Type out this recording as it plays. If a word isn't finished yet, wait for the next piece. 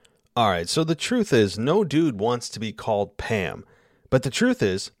All right, so the truth is, no dude wants to be called Pam. But the truth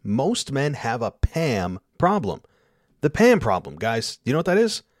is, most men have a Pam problem. The Pam problem, guys, you know what that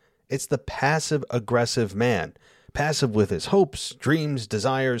is? It's the passive-aggressive man. Passive with his hopes, dreams,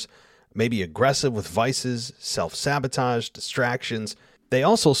 desires, maybe aggressive with vices, self-sabotage, distractions. They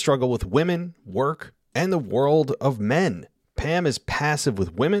also struggle with women, work, and the world of men. Pam is passive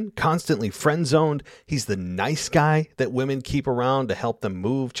with women, constantly friend-zoned. He's the nice guy that women keep around to help them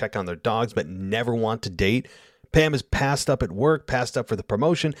move, check on their dogs, but never want to date. Pam is passed up at work, passed up for the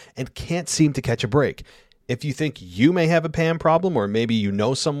promotion, and can't seem to catch a break. If you think you may have a Pam problem, or maybe you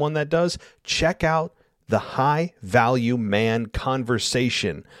know someone that does, check out the High Value Man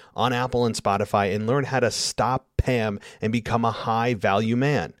Conversation on Apple and Spotify and learn how to stop Pam and become a high value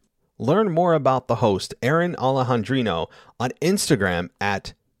man. Learn more about the host, Aaron Alejandrino, on Instagram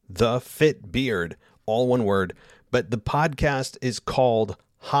at TheFitBeard, all one word. But the podcast is called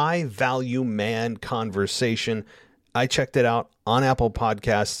High Value Man Conversation. I checked it out on Apple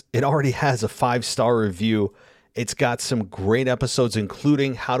Podcasts. It already has a 5-star review. It's got some great episodes,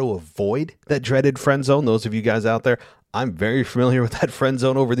 including how to avoid that dreaded friend zone. Those of you guys out there, I'm very familiar with that friend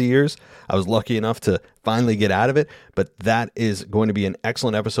zone over the years. I was lucky enough to finally get out of it, but that is going to be an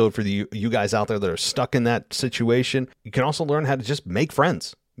excellent episode for you guys out there that are stuck in that situation. You can also learn how to just make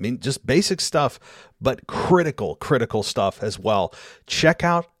friends. I mean, just basic stuff, but critical stuff as well. Check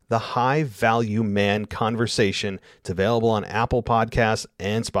out the High Value Man Conversation. It's available on Apple Podcasts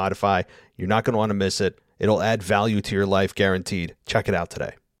and Spotify. You're not going to want to miss it. It'll add value to your life, guaranteed. Check it out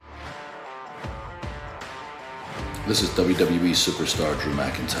today. This is WWE superstar Drew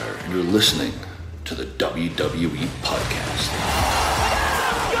McIntyre, and you're listening to the WWE Podcast.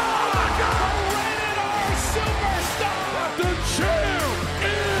 The champ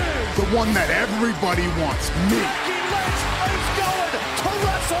is the one that everybody wants, me. Becky Lynch is going to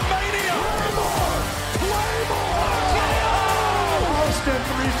WrestleMania. Claymore! Austin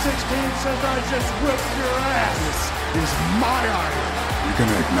 316 says I just whipped your ass. This is my iron. You're going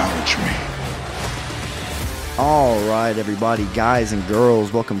to acknowledge me. All right, everybody, guys and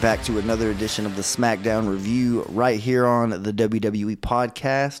girls, welcome back to another edition of the SmackDown Review right here on the WWE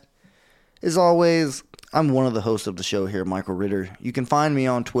Podcast. As always, I'm one of the hosts of the show here, Michael Ritter. You can find me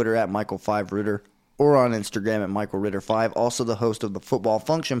on Twitter at Michael5Ritter or on Instagram at MichaelRitter5. Also the host of the Football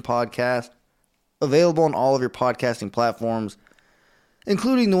Function Podcast, available on all of your podcasting platforms,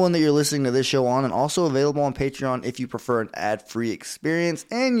 including the one that you're listening to this show on, and also available on Patreon if you prefer an ad-free experience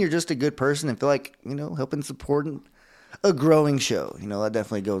and you're just a good person and feel like, helping support a growing show. That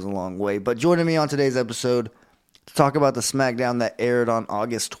definitely goes a long way. But joining me on today's episode to talk about the SmackDown that aired on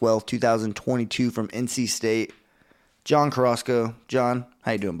August 12th, 2022 from NC State, John Carrasco. John,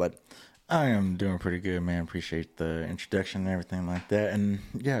 how you doing, bud? I am doing pretty good, man. Appreciate the introduction and everything like that. And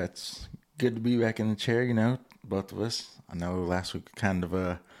yeah, it's good to be back in the chair, both of us. I know last week kind of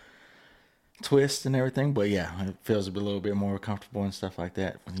a twist and everything, but yeah, it feels a little bit more comfortable and stuff like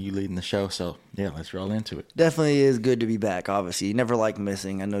that when you leading the show. So yeah, let's roll into it. Definitely is good to be back. Obviously, you never like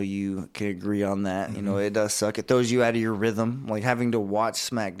missing. I know you can agree on that. Mm-hmm. It does suck. It throws you out of your rhythm, like having to watch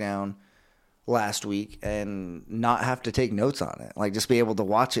SmackDown last week and not have to take notes on it. Like just be able to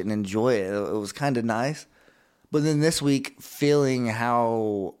watch it and enjoy it. It was kind of nice. But then this week, feeling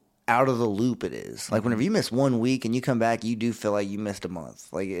how out of the loop it is. Like whenever you miss 1 week and you come back, you do feel like you missed a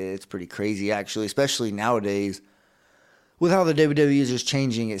month. Like it's pretty crazy actually, especially nowadays with how the WWE is just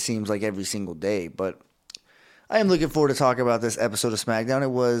changing, it seems like every single day. But I am looking forward to talking about this episode of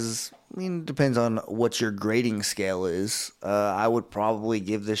SmackDown. It depends on what your grading scale is. I would probably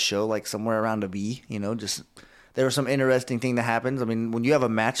give this show like somewhere around a B, just there was some interesting thing that happens. When you have a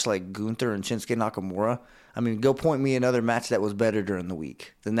match like Gunther and Shinsuke Nakamura, go point me another match that was better during the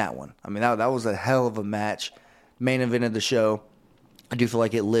week than that one. That was a hell of a match. Main event of the show. I do feel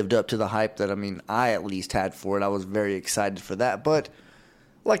like it lived up to the hype that, I at least had for it. I was very excited for that. But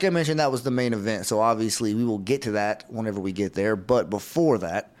like I mentioned, that was the main event. So obviously we will get to that whenever we get there. But before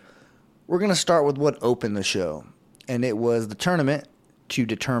that, we're going to start with what opened the show. And it was the tournament to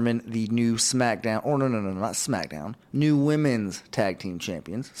determine the new SmackDown. Or no, not SmackDown. New Women's Tag Team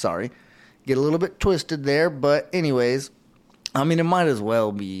Champions. Sorry. Get a little bit twisted there, but anyways, it might as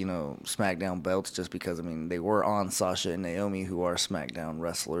well be, SmackDown belts just because, they were on Sasha and Naomi, who are SmackDown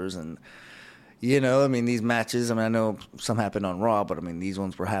wrestlers, and, these matches, I know some happened on Raw, but, these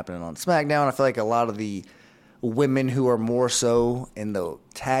ones were happening on SmackDown. I feel like a lot of the women who are more so in the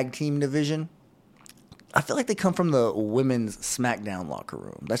tag team division, I feel like they come from the women's SmackDown locker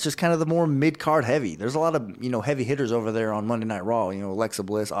room. That's just kind of the more mid-card heavy. There's a lot of, heavy hitters over there on Monday Night Raw. Alexa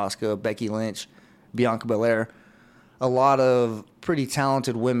Bliss, Asuka, Becky Lynch, Bianca Belair. a lot of pretty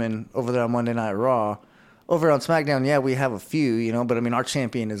talented women over there on Monday Night Raw. Over on SmackDown, yeah, we have a few, but I mean, our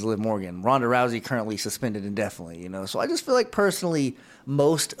champion is Liv Morgan. Ronda Rousey currently suspended indefinitely, So I just feel like personally,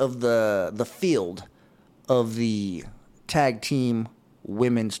 most of the field of the tag team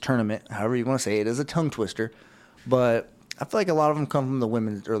women's tournament, however you want to say it, is a tongue twister, but I feel like a lot of them come from the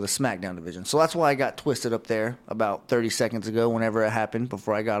women's or the SmackDown division. So that's why I got twisted up there about 30 seconds ago, whenever it happened,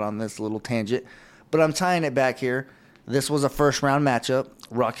 before I got on this little tangent. But I'm tying it back here. This was a first round matchup.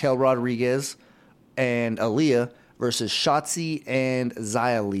 Raquel Rodriguez and Aliyah versus Shotzi and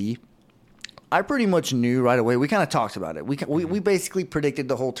Xia Li. I pretty much knew right away. We kind of talked about it. We basically predicted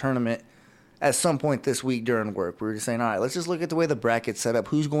the whole tournament at some point this week during work. We were just saying, all right, let's just look at the way the bracket's set up.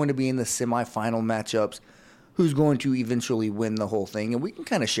 Who's going to be in the semifinal matchups? Who's going to eventually win the whole thing? And we can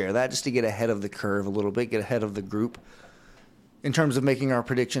kind of share that just to get ahead of the curve a little bit, get ahead of the group in terms of making our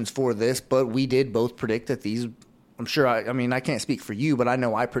predictions for this. But we did both predict that these, I'm sure, I mean, I can't speak for you, but I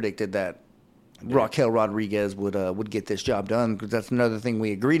know I predicted that Raquel Rodriguez would get this job done, because that's another thing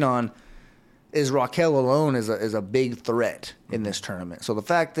we agreed on, is Raquel alone is a big threat in this tournament. So the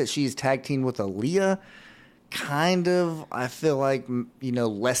fact that she's tag teamed with Aliyah kind of, I feel like,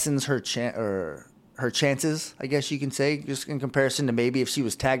 lessens her chances, I guess you can say, just in comparison to maybe if she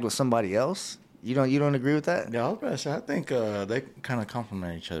was tagged with somebody else. You don't agree with that? Yeah, I was about to say, I think they kind of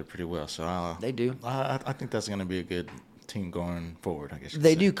complement each other pretty well. So they do. I think that's going to be a good team going forward, I guess.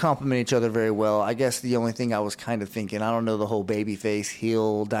 They do complement each other very well. I guess the only thing I was kind of thinking, I don't know the whole babyface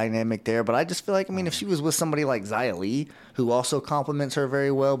heel dynamic there, but I just feel like, I mean, if she was with somebody like Xia Li, who also complements her very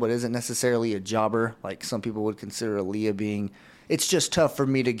well, but isn't necessarily a jobber, like some people would consider Aliyah being, it's just tough for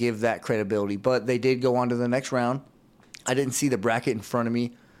me to give that credibility. But they did go on to the next round. I didn't see the bracket in front of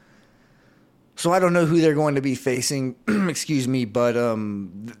me, so I don't know who they're going to be facing. Excuse me, but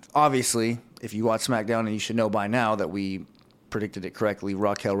obviously, if you watch SmackDown, and you should know by now that we predicted it correctly,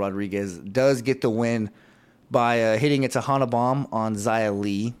 Raquel Rodriguez does get the win by hitting a Tejana Bomb on Xia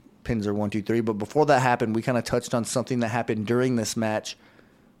Li. Pins her 1, 2, 3. But before that happened, we kind of touched on something that happened during this match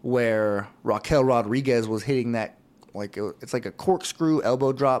where Raquel Rodriguez was hitting that, it's like a corkscrew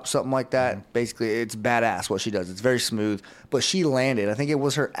elbow drop, something like that. Mm-hmm. Basically, it's badass what she does. It's very smooth. But she landed, I think it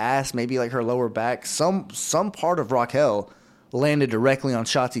was her ass, maybe like her lower back. Some part of Raquel landed directly on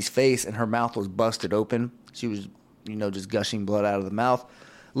Shotzi's face, and her mouth was busted open. She was, just gushing blood out of the mouth.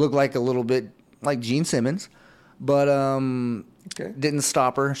 Looked like a little bit like Gene Simmons, but didn't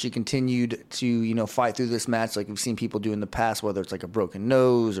stop her. She continued to, fight through this match like we've seen people do in the past, whether it's like a broken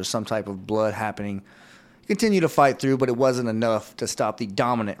nose or some type of blood happening. Continue to fight through, but it wasn't enough to stop the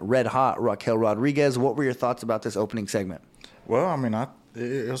dominant, red-hot Raquel Rodriguez. What were your thoughts about this opening segment? Well, I mean,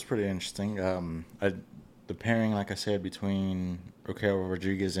 it was pretty interesting. The pairing, like I said, between Raquel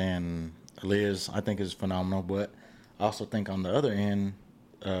Rodriguez and Aliyah, I think is phenomenal. But I also think on the other end,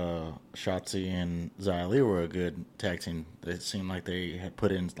 Shotzi and Xia Li were a good tag team. It seemed like they had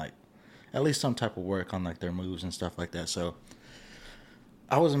put in at least some type of work on their moves and stuff like that. So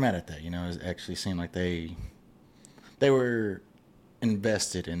I wasn't mad at that. It actually seemed like they were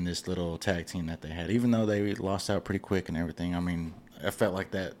invested in this little tag team that they had, even though they lost out pretty quick and everything. I mean, I felt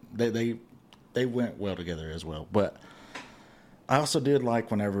like that they went well together as well. But I also did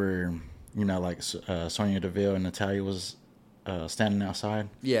like whenever, Sonya Deville and Natalya was standing outside.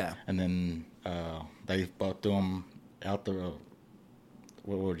 Yeah. And then they both threw them out the,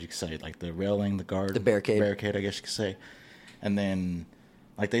 what would you say, like the railing, the guard? The barricade. Barricade, I guess you could say. And then,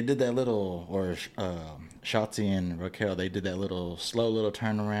 they did that little, or Shotzi and Raquel, they did that slow little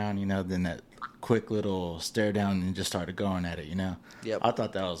turnaround, then that quick little stare down and just started going at it, Yep. I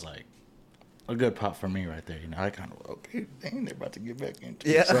thought that was a good pop for me right there, I kind of, okay, dang, they're about to get back into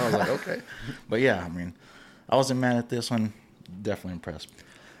it. So I was like, okay. But yeah, I mean, I wasn't mad at this one. Definitely impressed.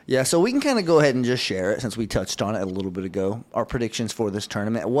 Yeah, so we can kind of go ahead and just share it since we touched on it a little bit ago. Our predictions for this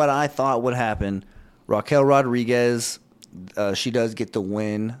tournament. What I thought would happen, Raquel Rodriguez, she does get the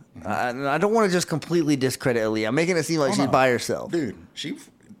win. I don't want to just completely discredit Aliyah. I'm making it seem like she's by herself. Dude,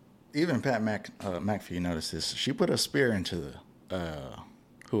 even Pat McAfee noticed this. She put a spear into the,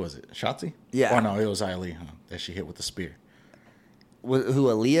 who was it, Shotzi? Yeah. Oh, no, it was Aliyah that she hit with the spear. Who,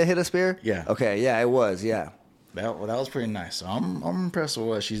 Aliyah hit a spear? Yeah. Okay, yeah, it was, yeah. That was pretty nice. So I'm impressed with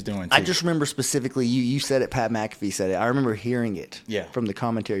what she's doing, too. I just remember specifically, you said it, Pat McAfee said it. I remember hearing it from the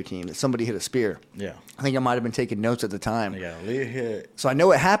commentary team that somebody hit a spear. Yeah. I think I might have been taking notes at the time. Yeah, Leah hit. So I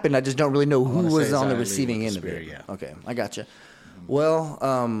know it happened. I just don't really know who was on the receiving end of it. Yeah. Okay, I gotcha. Well,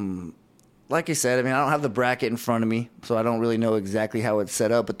 like I said, I mean, I don't have the bracket in front of me, so I don't really know exactly how it's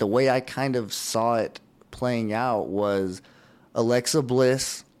set up. But the way I kind of saw it playing out was Alexa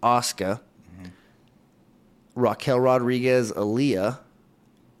Bliss, Asuka, Raquel Rodriguez, Aliyah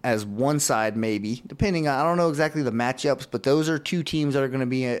as one side, maybe, depending on, I don't know exactly the matchups, but those are two teams that are going to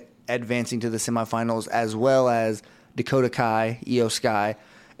be advancing to the semifinals, as well as Dakota Kai, Io Sky,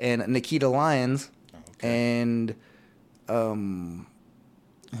 and Nikita Lyons, and who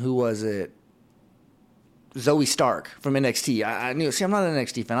was it? Zoe Stark from NXT. I knew. See, I'm not an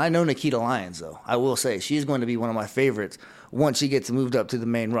NXT fan. I know Nikita Lyons, though. I will say she's going to be one of my favorites once she gets moved up to the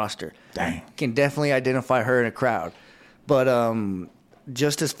main roster. Dang. Can definitely identify her in a crowd. But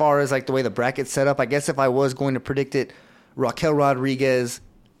just as far as like the way the bracket's set up, I guess if I was going to predict it, Raquel Rodriguez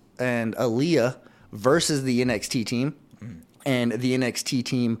and Aliyah versus the NXT team, and the NXT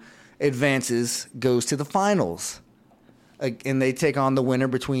team advances, goes to the finals, and they take on the winner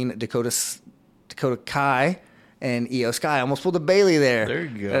between Dakota Kai and Io Sky. I almost pulled a Bailey there. There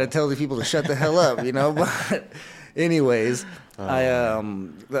you go. Gotta tell the people to shut the hell up, you know. But anyways,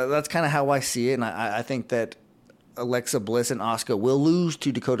 that's kind of how I see it, and I think that Alexa Bliss and Asuka will lose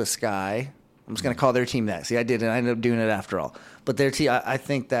to Dakota Sky. I'm just gonna call their team that. See, I did, and I ended up doing it after all. But their team, I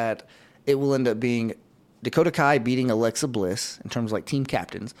think that it will end up being Dakota Kai beating Alexa Bliss in terms of like team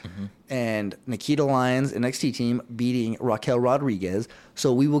captains, and Nikita Lyons NXT team beating Raquel Rodriguez.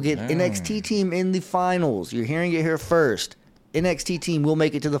 So we will get NXT team in the finals. You're hearing it here first. NXT team will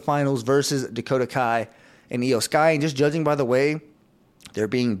make it to the finals versus Dakota Kai and Io Sky. And just judging by the way they're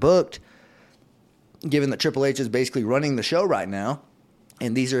being booked, given that Triple H is basically running the show right now,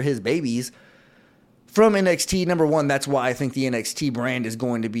 and these are his babies from NXT, number one, that's why I think the NXT brand is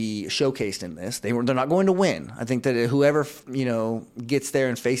going to be showcased in this. They're not going to win. I think that whoever gets there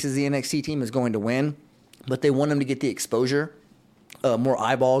and faces the NXT team is going to win, but they want them to get the exposure, more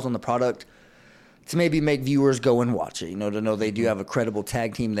eyeballs on the product, to maybe make viewers go and watch it. To know they do have a credible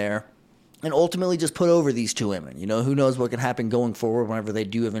tag team there, and ultimately just put over these two women. Who knows what can happen going forward whenever they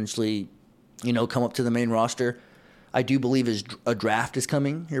do eventually, come up to the main roster. I do believe a draft is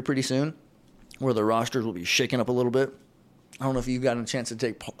coming here pretty soon, where the rosters will be shaken up a little bit. I don't know if you've gotten a chance to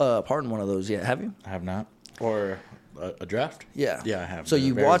take part in one of those yet. Have you? I have not. Or a draft? Yeah. Yeah, I have. So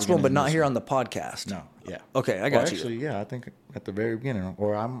you watched one, but not here on the podcast? No, yeah. Okay, I got you. Actually, yeah, I think at the very beginning.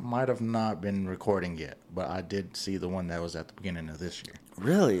 Or I might have not been recording yet, but I did see the one that was at the beginning of this year.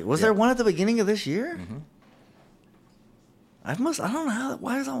 Really? Was there one at the beginning of this year? Mm-hmm. I don't know how.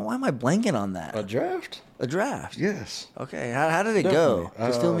 Why am I blanking on that? A draft? A draft? Yes. Okay. How did it go?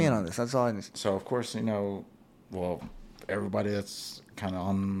 Just fill me in on this. That's all I need. So, of course, everybody that's kind of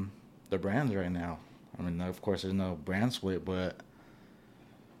on the brands right now. I mean, of course, there's no brand split, but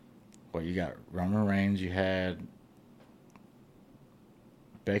you got Roman Reigns. You had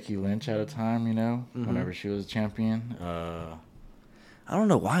Becky Lynch at a time, whenever she was champion. I don't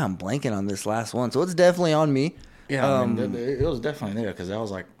know why I'm blanking on this last one. So it's definitely on me. Yeah, it was definitely there because I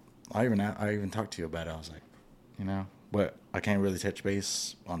was like, I even talked to you about it. I was like, but I can't really touch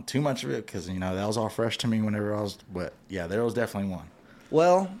base on too much of it because that was all fresh to me whenever I was. But yeah, there was definitely one.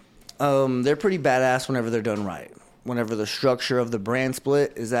 Well, they're pretty badass whenever they're done right. Whenever the structure of the brand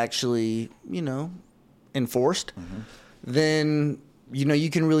split is actually enforced, then you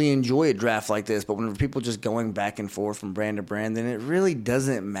can really enjoy a draft like this. But whenever people just going back and forth from brand to brand, then it really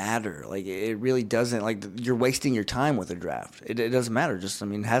doesn't matter. Like, it really doesn't. Like, you're wasting your time with a draft. It doesn't matter. Just, have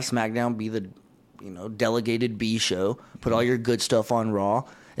SmackDown be the, delegated B show. Put all your good stuff on Raw.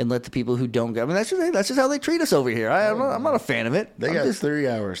 And let the people who don't go. That's just how they treat us over here. I'm not a fan of it. They got 3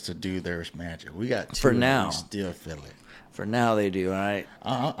 hours to do their magic. We got 2 for now. Still feel it. For now, they do. All right.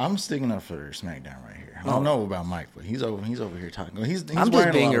 I'm sticking up for SmackDown right here. I don't know about Mike, but he's over here talking. He's I'm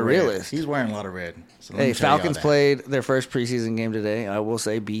just being a realist. He's wearing a lot of red. So hey, Falcons played their first preseason game today. I will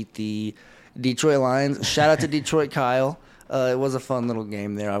say beat the Detroit Lions. Shout out to Detroit Kyle. It was a fun little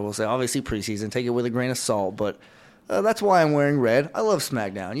game there. I will say. Obviously preseason. Take it with a grain of salt, but. That's why I'm wearing red. I love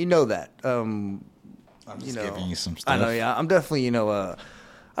SmackDown. You know that. I'm just giving you some stuff. I know, yeah. I'm definitely,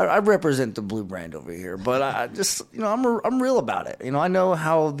 I represent the blue brand over here, but I just, I'm real about it. I know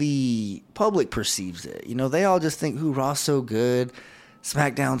how the public perceives it. They all just think, Raw's so good.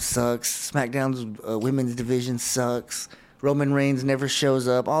 SmackDown sucks. SmackDown's women's division sucks. Roman Reigns never shows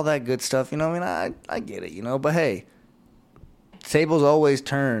up. All that good stuff. I get it, but hey, tables always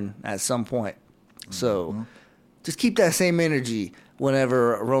turn at some point. So just keep that same energy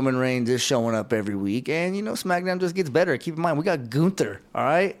whenever Roman Reigns is showing up every week. And, SmackDown just gets better. Keep in mind, we got Gunther, all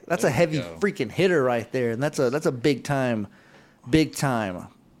right? That's a heavy freaking hitter right there. And that's a big-time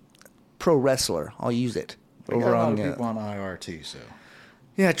pro wrestler. I'll use it. We got a lot of people on IR, too, so.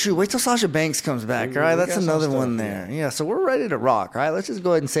 Yeah, true. Wait till Sasha Banks comes back, all right? That's another one there. Yeah, so we're ready to rock, all right? Let's just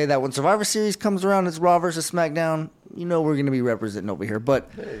go ahead and say that when Survivor Series comes around, it's Raw versus SmackDown. we're going to be representing over here. But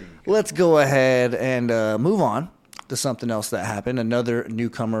let's go ahead and move on to something else that happened. Another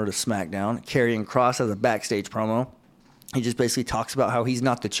newcomer to SmackDown, Karrion Kross, has a backstage promo. He just basically talks about how he's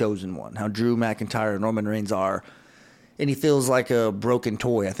not the chosen one, how Drew McIntyre and Roman Reigns are. And he feels like a broken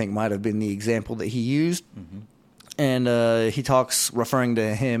toy, I think might have been the example that he used. Mm-hmm. And he talks, referring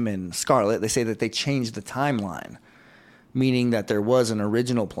to him and Scarlett, they say that they changed the timeline, meaning that there was an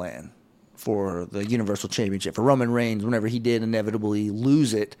original plan for the Universal Championship, for Roman Reigns, whenever he did inevitably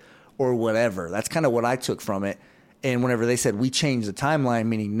lose it or whatever. That's kind of what I took from it. And whenever they said we changed the timeline,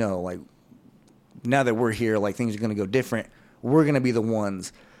 meaning no, like now that we're here, like things are going to go different. We're going to be the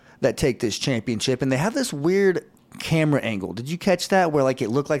ones that take this championship. And they have this weird camera angle. Did you catch that? Where like it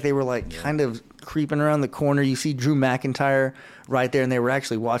looked like they were like kind of creeping around the corner. You see Drew McIntyre right there, and they were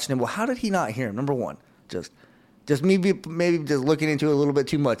actually watching him. Well, how did he not hear him? Number one, just maybe just looking into it a little bit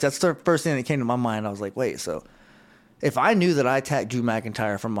too much. That's the first thing that came to my mind. I was like, wait, so if I knew that I attacked Drew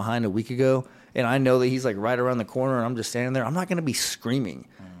McIntyre from behind a week ago, and I know that he's like right around the corner, and I'm just standing there, I'm not going to be screaming,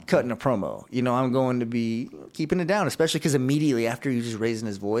 cutting a promo. I'm going to be keeping it down, especially because immediately after he's just raising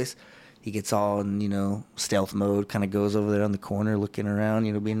his voice, he gets all in, stealth mode, kind of goes over there on the corner, looking around,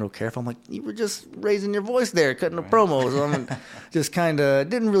 being real careful. I'm like, you were just raising your voice there, cutting a promo. So I'm just kind of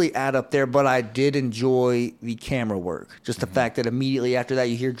didn't really add up there, but I did enjoy the camera work. Just the fact that immediately after that,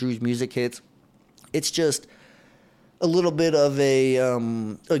 you hear Drew's music hits. It's just a little bit of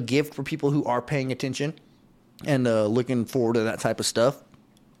a gift for people who are paying attention and looking forward to that type of stuff.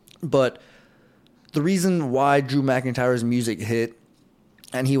 But the reason why Drew McIntyre's music hit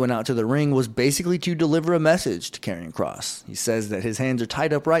and he went out to the ring was basically to deliver a message to Karrion Kross. He says that his hands are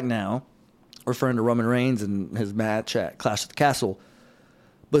tied up right now, referring to Roman Reigns and his match at Clash at the Castle.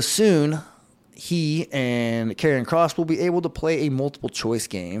 But soon, he and Karrion Kross will be able to play a multiple choice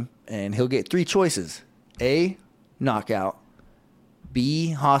game, and he'll get 3 choices. A, knockout.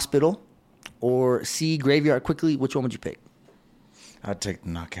 B, hospital. Or C, graveyard quickly. Which one would you pick? I'd take the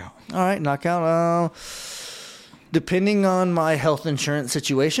knockout. All right, knockout. Depending on my health insurance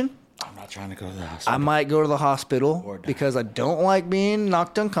situation, I'm not trying to go to the hospital. I might go to the hospital because I don't like being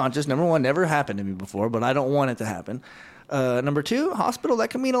knocked unconscious. Number one, never happened to me before, but I don't want it to happen. Number 2, hospital, that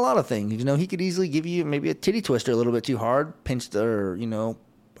can mean a lot of things. He could easily give you maybe a titty twister a little bit too hard, pinch or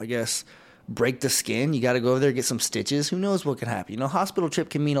I guess break the skin. You got to go over there, get some stitches. Who knows what could happen? Hospital trip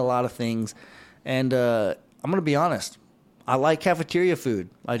can mean a lot of things. And I'm going to be honest. I like cafeteria food.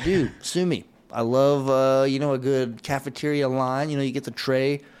 I do. Sue me. I love, a good cafeteria line. You get the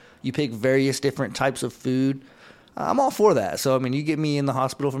tray. You pick various different types of food. I'm all for that. So, you get me in the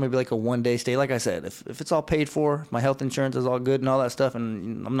hospital for maybe like a one-day stay. Like I said, if it's all paid for, my health insurance is all good and all that stuff,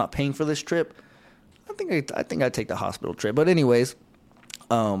 and I'm not paying for this trip, I think I'd take the hospital trip. But anyways,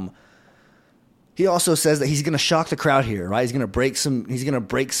 he also says that he's going to shock the crowd here, right? He's going to break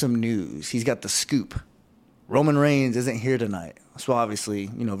some news. He's got the scoop. Roman Reigns isn't here tonight. So obviously,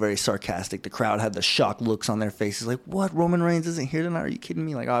 very sarcastic. The crowd had the shocked looks on their faces like, what? Roman Reigns isn't here tonight? Are you kidding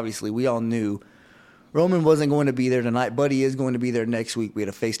me? Like, obviously, we all knew Roman wasn't going to be there tonight, but he is going to be there next week. We had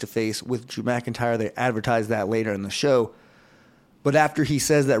a face-to-face with Drew McIntyre. They advertised that later in the show. But after he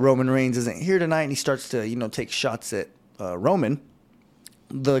says that Roman Reigns isn't here tonight and he starts to, take shots at Roman,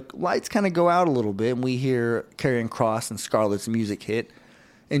 the lights kind of go out a little bit and we hear Karrion Kross and Scarlett's music hit.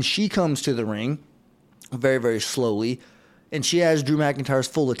 And she comes to the ring very, very slowly. And she has Drew McIntyre's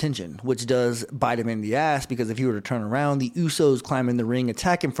full attention, which does bite him in the ass because if he were to turn around, the Usos climb in the ring,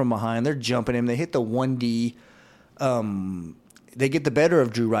 attack him from behind. They're jumping him. They hit the 1D. They get the better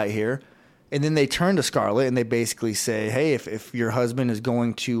of Drew right here. And then they turn to Scarlett and they basically say, hey, if your husband is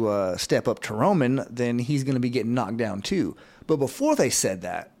going to step up to Roman, then he's going to be getting knocked down too. But before they said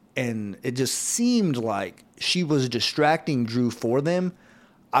that, and it just seemed like she was distracting Drew for them,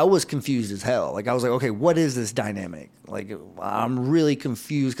 I was confused as hell. Like, I was like, okay, what is this dynamic? Like, I'm really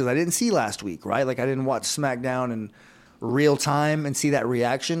confused because I didn't see last week, right? Like, I didn't watch SmackDown in real time and see that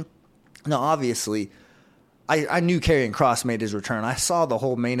reaction. Now, obviously, I knew Karrion Kross made his return. I saw the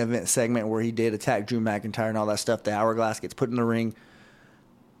whole main event segment where he did attack Drew McIntyre and all that stuff. The hourglass gets put in the ring.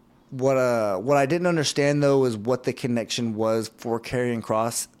 What I didn't understand, though, is what the connection was for Karrion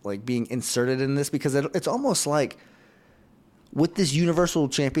Kross, like, being inserted in this, because it's almost like with this Universal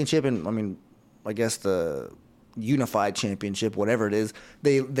Championship, and I guess the Unified Championship, whatever it is,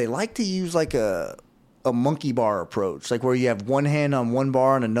 they like to use like a monkey bar approach, like where you have one hand on one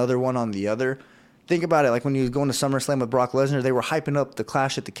bar and another one on the other. Think about it, like when he was going to SummerSlam with Brock Lesnar, they were hyping up the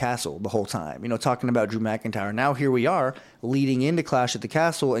Clash at the Castle the whole time, talking about Drew McIntyre. Now here we are leading into Clash at the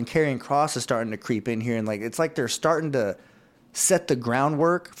Castle, and Karrion Kross is starting to creep in here, and it's like they're starting to set the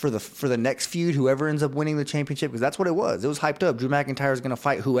groundwork for the next feud, whoever ends up winning the championship, because that's what it was. It was hyped up. Drew McIntyre is going to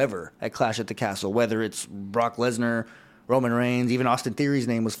fight whoever at Clash at the Castle, whether it's Brock Lesnar, Roman Reigns, even Austin Theory's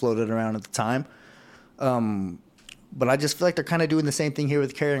name was floated around at the time. But I just feel like they're kind of doing the same thing here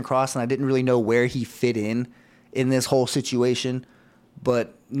with Karrion Kross, and I didn't really know where he fit in this whole situation.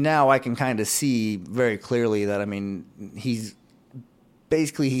 But now I can kind of see very clearly that, I mean, he's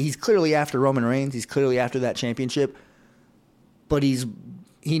clearly after Roman Reigns. He's clearly after that championship. But he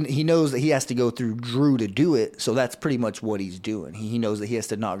knows that he has to go through Drew to do it, so that's pretty much what he's doing. He knows that he has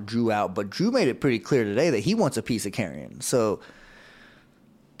to knock Drew out, but Drew made it pretty clear today that he wants a piece of Karrion. So,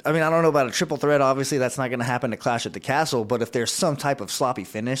 I mean, I don't know about a triple threat. Obviously, that's not going to happen to Clash at the Castle, but if there's some type of sloppy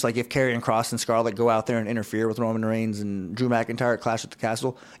finish, like if Karrion Kross and Scarlett go out there and interfere with Roman Reigns and Drew McIntyre at Clash at the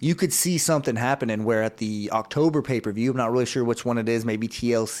Castle, you could see something happening where at the October pay-per-view, I'm not really sure which one it is, maybe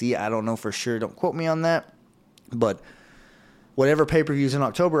TLC, I don't know for sure, don't quote me on that, but whatever pay-per-views in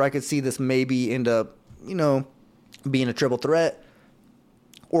October, I could see this maybe end up, being a triple threat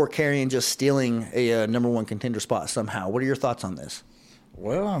or Karrion just stealing a number one contender spot somehow. What are your thoughts on this?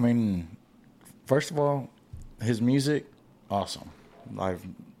 Well, I mean, first of all, his music, awesome.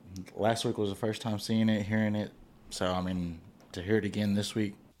 Last week was the first time seeing it, hearing it. So, I mean, to hear it again this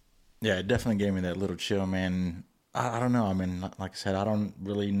week, yeah, it definitely gave me that little chill, man. I don't know. I mean, like I said, I don't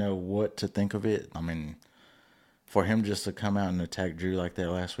really know what to think of it. I mean, for him just to come out and attack Drew like that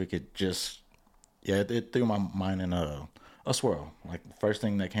last week, it threw my mind in a swirl. Like, the first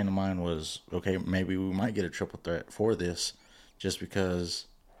thing that came to mind was, okay, maybe we might get a triple threat for this just because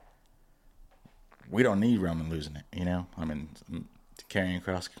we don't need Roman losing it, I mean, Karrion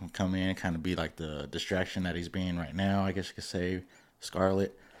Kross can come in and kind of be like the distraction that he's being right now, I guess you could say,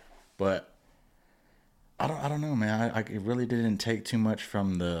 Scarlett. But I don't know, man. It really didn't take too much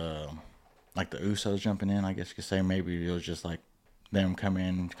from the Usos jumping in, I guess you could say. Maybe it was just like them coming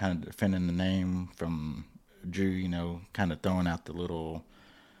in, kind of defending the name from Drew, kind of throwing out the little,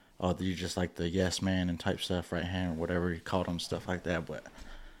 you just like the yes man and type stuff, right hand, or whatever he called them, stuff like that. But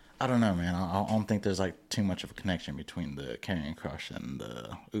I don't know, man. I don't think there's like too much of a connection between the Karrion Kross and the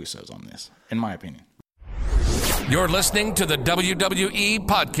Usos on this, in my opinion. You're listening to the WWE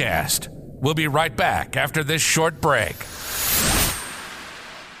Podcast. We'll be right back after this short break.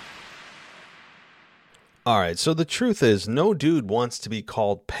 All right, so the truth is, no dude wants to be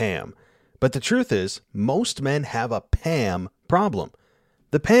called Pam. But the truth is, most men have a Pam problem.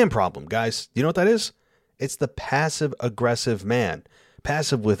 The Pam problem, guys, you know what that is? It's the passive-aggressive man.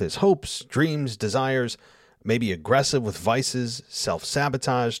 Passive with his hopes, dreams, desires, maybe aggressive with vices,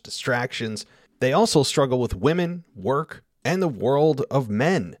 self-sabotage, distractions. They also struggle with women, work, and the world of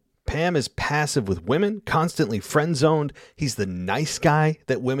men. Pam is passive with women, constantly friend-zoned. He's the nice guy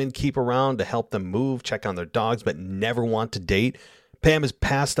that women keep around to help them move, check on their dogs, but never want to date. Pam is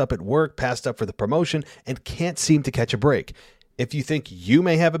passed up at work, passed up for the promotion, and can't seem to catch a break. If you think you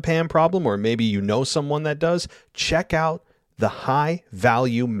may have a Pam problem, or maybe you know someone that does, check out the High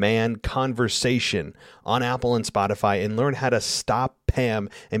Value Man Conversation on Apple and Spotify and learn how to stop Pam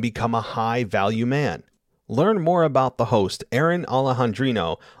and become a high value man. Learn more about the host, Aaron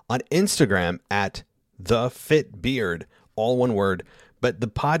Alejandrino, on Instagram at TheFitBeard, all one word. But the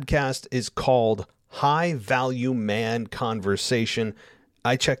podcast is called High Value Man Conversation.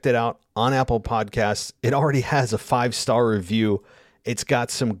 I checked it out on Apple Podcasts. It already has a 5-star review. It's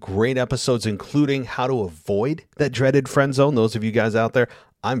got some great episodes, including how to avoid that dreaded friend zone. Those of you guys out there,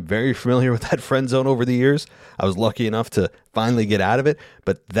 I'm very familiar with that friend zone over the years. I was lucky enough to finally get out of it,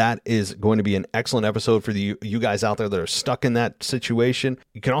 but that is going to be an excellent episode for you guys out there that are stuck in that situation.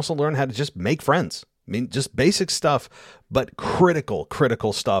 You can also learn how to just make friends. I mean, just basic stuff, but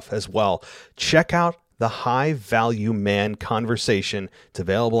critical stuff as well. Check out the High Value Man Conversation. It's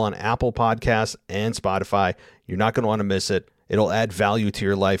available on Apple Podcasts and Spotify. You're not going to want to miss it. It'll add value to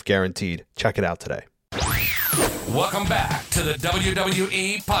your life, guaranteed. Check it out today. Welcome back to the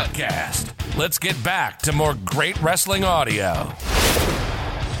WWE Podcast. Let's get back to more great wrestling audio.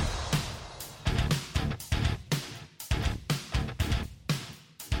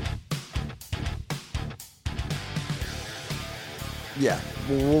 Yeah,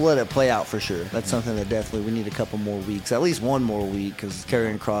 we'll let it play out for sure. That's something that definitely we need a couple more weeks, at least one more week, because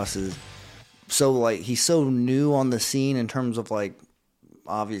Karrion Kross is he's so new on the scene in terms of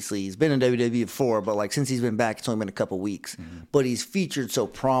obviously he's been in WWE before, but since he's been back, it's only been a couple weeks. Mm-hmm. But he's featured so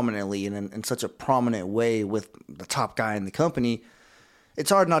prominently and in such a prominent way with the top guy in the company. It's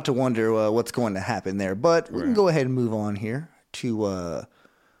hard not to wonder what's going to happen there. But we can go ahead and move on here to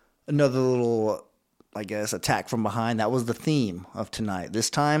another little, I guess, attack from behind. That was the theme of tonight. This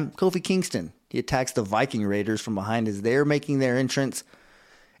time, Kofi Kingston He attacks the Viking Raiders from behind as they're making their entrance.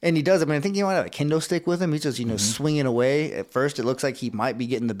 And he does. I mean, I think he might have a kendo stick with him. He's just, swinging away. At first, it looks like he might be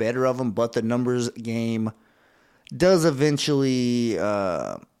getting the better of him, but the numbers game does eventually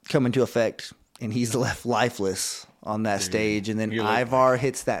come into effect, and he's left lifeless on that stage. And then Ivar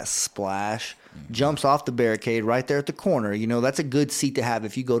hits that splash, jumps off the barricade right there at the corner. That's a good seat to have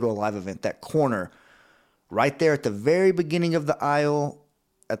if you go to a live event. That corner right there at the very beginning of the aisle,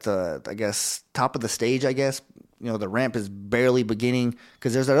 at the, I guess, top of the stage, I guess. The ramp is barely beginning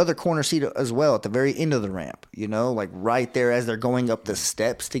because there's that other corner seat as well at the very end of the ramp, like right there as they're going up the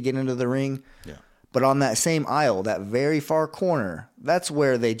steps to get into the ring. Yeah. But on that same aisle, that very far corner, that's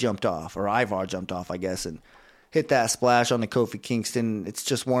where they jumped off, or Ivar jumped off, I guess, and hit that splash on the Kofi Kingston. It's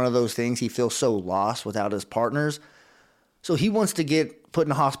just one of those things. He feels so lost without his partners. So he wants to get put in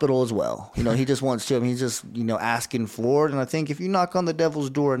the hospital as well. He just wants to. He's just, asking for it. And I think if you knock on the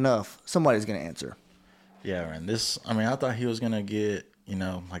devil's door enough, somebody's going to answer. Yeah, man. I thought he was going to get,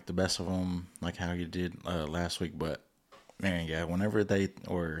 like the best of him, like how he did last week. But, man, yeah, whenever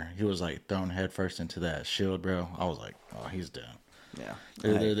he was like thrown headfirst into that shield, bro, I was like, oh, he's done. Yeah.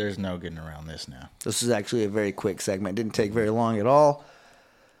 There's no getting around this now. This is actually a very quick segment. Didn't take very long at all.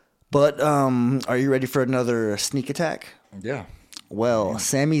 But are you ready for another sneak attack? Yeah. Well,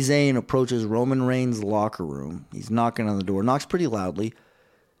 Sami Zayn approaches Roman Reigns' locker room. He's knocking on the door. Knocks pretty loudly.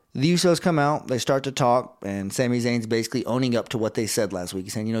 The Usos come out, they start to talk, and Sami Zayn's basically owning up to what they said last week.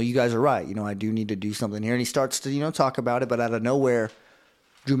 He's saying, you guys are right. I do need to do something here. And he starts to, talk about it, but out of nowhere,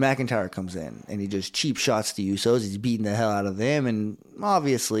 Drew McIntyre comes in, and he just cheap shots the Usos. He's beating the hell out of them, and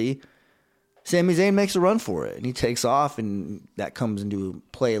obviously, Sami Zayn makes a run for it, and he takes off, and that comes into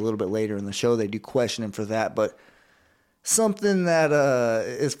play a little bit later in the show. They do question him for that, but something that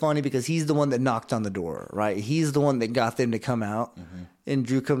is funny because he's the one that knocked on the door, right? He's the one that got them to come out. Mm-hmm. And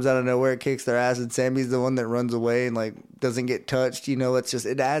Drew comes out of nowhere, kicks their ass, and Sammy's the one that runs away and doesn't get touched.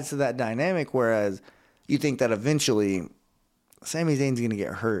 It adds to that dynamic. Whereas you think that eventually Sami Zayn's going to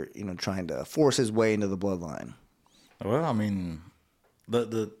get hurt, trying to force his way into the bloodline. Well, I mean,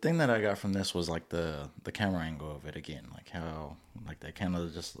 the thing that I got from this was the camera angle of it again, how they kind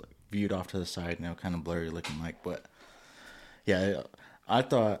of just viewed off to the side, kind of blurry looking but. Yeah, I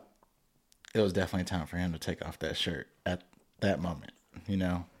thought it was definitely time for him to take off that shirt at that moment,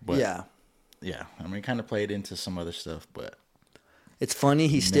 But yeah. I mean, it kind of played into some other stuff, but it's funny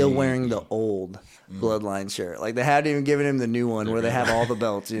he's still wearing the old Bloodline shirt. They hadn't even given him the new one where they have all the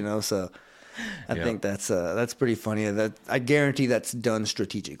belts, So I think that's pretty funny. That I guarantee that's done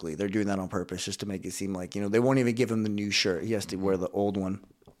strategically. They're doing that on purpose just to make it seem like they won't even give him the new shirt. He has to wear the old one.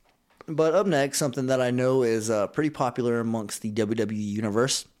 But up next, something that I know is pretty popular amongst the WWE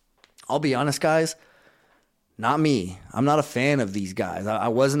universe. I'll be honest, guys, not me. I'm not a fan of these guys. I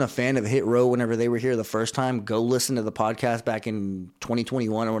wasn't a fan of Hit Row whenever they were here the first time. Go listen to the podcast back in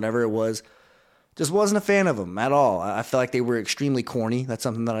 2021 or whatever it was. Just wasn't a fan of them at all. I felt like they were extremely corny. That's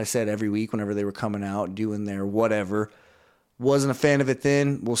something that I said every week whenever they were coming out, doing their whatever. Wasn't a fan of it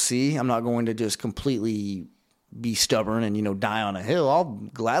then. We'll see. I'm not going to just completely be stubborn and, die on a hill. I'll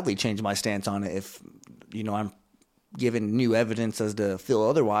gladly change my stance on it if, I'm given new evidence as to feel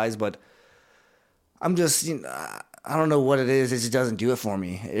otherwise. But I'm just, I don't know what it is. It just doesn't do it for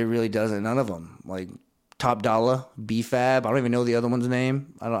me. It really doesn't. None of them. Top Dollar, B-Fab. I don't even know the other one's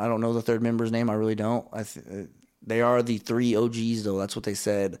name. I don't know the third member's name. I really don't. They are the 3 OGs, though. That's what they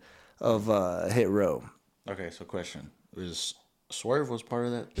said of Hit Row. Okay, so question. Swerve was part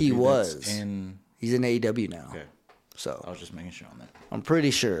of that? He was. He's in AEW now. Okay. So I was just making sure on that. I'm pretty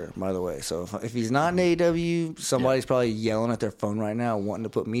sure, by the way. So if he's not in AEW, somebody's probably yelling at their phone right now, wanting to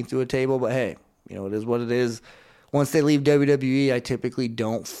put me through a table. But hey, it is what it is. Once they leave WWE, I typically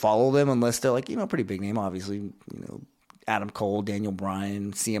don't follow them unless they're a pretty big name. Obviously, Adam Cole, Daniel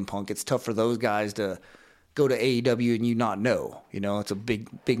Bryan, CM Punk. It's tough for those guys to go to AEW and you not know. It's a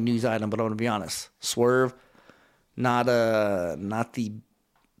big news item. But I'm gonna be honest, Swerve, not the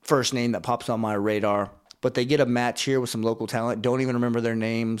first name that pops on my radar, but they get a match here with some local talent. Don't even remember their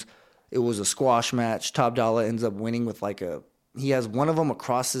names. It was a squash match. Top Dollar ends up winning with he has one of them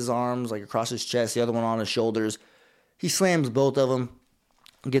across his arms, across his chest, the other one on his shoulders. He slams both of them,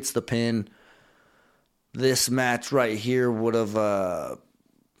 gets the pin. This match right here would have, I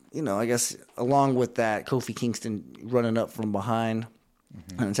guess along with that, Kofi Kingston running up from behind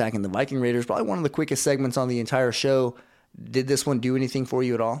and attacking the Viking Raiders, probably one of the quickest segments on the entire show. Did this one do anything for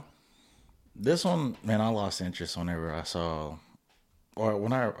you at all? This one, man, I lost interest whenever I saw, or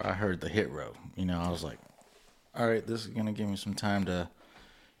when I heard the Hit Row. I was like, all right, this is going to give me some time to,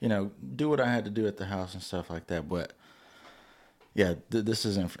 do what I had to do at the house and stuff like that. But Yeah, this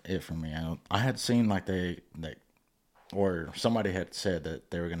isn't it for me. I had seen like or somebody had said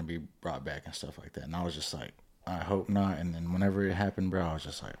that they were going to be brought back and stuff like that. And I was just like, I hope not. And then whenever it happened, bro, I was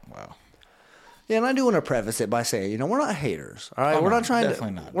just like, wow. Yeah, and I do want to preface it by saying, we're not haters. All right, Oh, we're no, not trying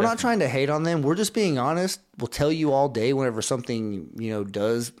definitely to. not, We're not definitely trying to hate on them. We're just being honest. We'll tell you all day whenever something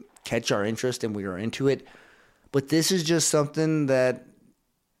does catch our interest and we are into it. But this is just something that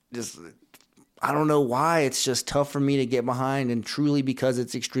I don't know why it's just tough for me to get behind, and truly because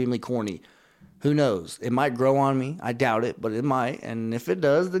it's extremely corny. Who knows? It might grow on me. I doubt it, but it might. And if it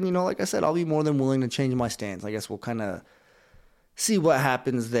does, then, like I said, I'll be more than willing to change my stance. I guess we'll kind of see what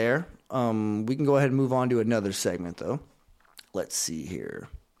happens there. We can go ahead and move on to another segment, though. Let's see here.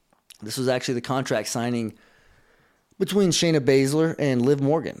 This was actually the contract signing between Shayna Baszler and Liv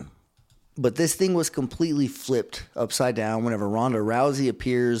Morgan. But this thing was completely flipped upside down whenever Ronda Rousey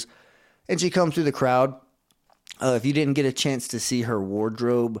appears and she comes through the crowd. If you didn't get a chance to see her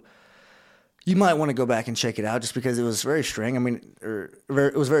wardrobe, you might want to go back and check it out just because it was very strange.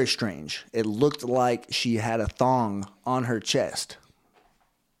 It was very strange. It looked like she had a thong on her chest.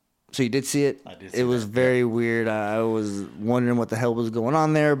 So you did see it? I did see it was that. very weird. I was wondering what the hell was going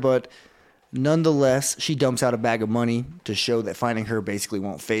on there, but nonetheless, she dumps out a bag of money to show that finding her basically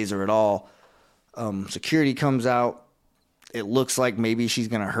won't faze her at all. Security comes out. It looks like maybe she's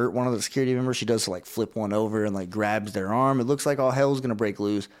going to hurt one of the security members. She does flip one over and grabs their arm. It looks like all hell's going to break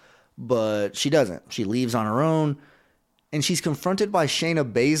loose, but she doesn't. She leaves on her own, and she's confronted by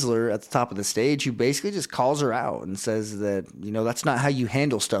Shayna Baszler at the top of the stage, who basically just calls her out and says that, that's not how you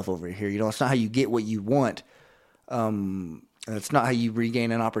handle stuff over here. It's not how you get what you want. That's not how you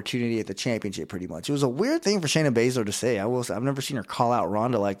regain an opportunity at the championship, pretty much. It was a weird thing for Shayna Baszler to say. I've never seen her call out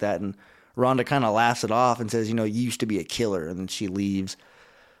Ronda like that, and Ronda kind of laughs it off and says, you used to be a killer, and then she leaves.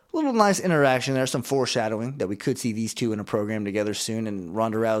 A little nice interaction there, some foreshadowing that we could see these two in a program together soon, and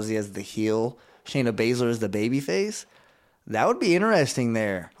Ronda Rousey as the heel, Shayna Baszler as the babyface. That would be interesting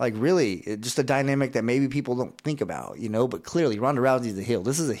there. Really, just a dynamic that maybe people don't think about, but clearly Ronda Rousey's the heel.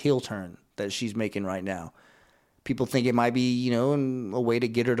 This is a heel turn that she's making right now. People think it might be, a way to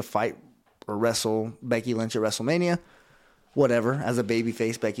get her to fight or wrestle Becky Lynch at WrestleMania. Whatever, as a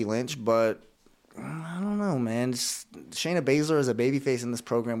babyface Becky Lynch, but I don't know, man. Shayna Baszler as a babyface in this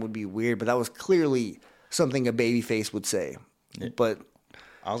program would be weird, but that was clearly something a babyface would say. Yeah. But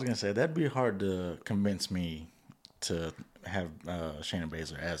I was going to say, that'd be hard to convince me to have Shayna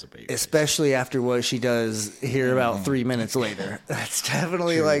Baszler as a babyface. Especially after what she does here about 3 minutes later. That's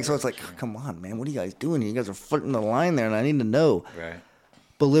definitely so it's come on, man, what are you guys doing? You guys are flirting the line there, and I need to know. Right.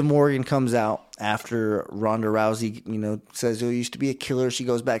 But Liv Morgan comes out after Ronda Rousey, says, you used to be a killer. She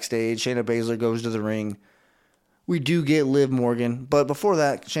goes backstage. Shayna Baszler goes to the ring. We do get Liv Morgan. But before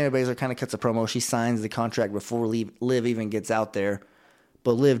that, Shayna Baszler kind of cuts a promo. She signs the contract before Liv even gets out there.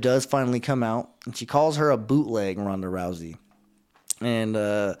 But Liv does finally come out, and she calls her a bootleg, Ronda Rousey.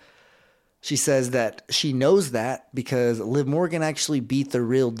 And she says that she knows that because Liv Morgan actually beat the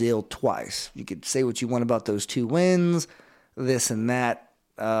real deal twice. You could say what you want about those 2 wins, this and that.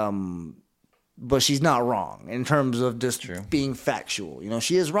 But she's not wrong in terms of just being factual.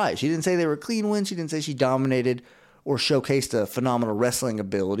 She is right. She didn't say they were clean wins. She didn't say she dominated or showcased a phenomenal wrestling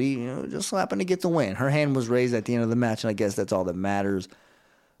ability. Just so happened to get the win. Her hand was raised at the end of the match, and I guess that's all that matters.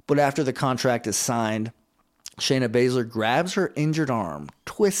 But after the contract is signed, Shayna Baszler grabs her injured arm,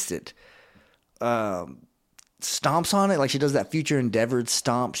 twists it, stomps on it like she does that Future Endeavored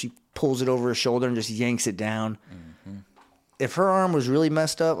stomp. She pulls it over her shoulder and just yanks it down. Mm-hmm. If her arm was really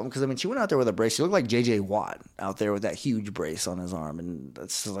messed up, because she went out there with a brace. She looked like J.J. Watt out there with that huge brace on his arm, and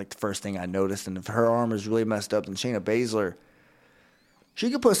that's the first thing I noticed. And if her arm is really messed up, then Shayna Baszler,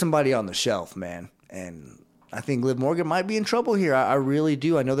 she could put somebody on the shelf, man. And I think Liv Morgan might be in trouble here. I really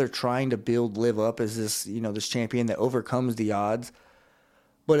do. I know they're trying to build Liv up as this, this champion that overcomes the odds.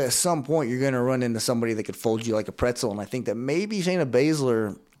 But at some point, you're going to run into somebody that could fold you like a pretzel. And I think that maybe Shayna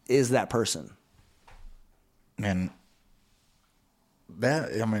Baszler is that person. And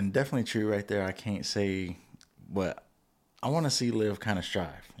that, definitely true right there. I can't say, but I want to see Liv kind of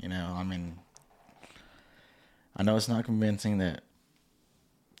strive. I know it's not convincing that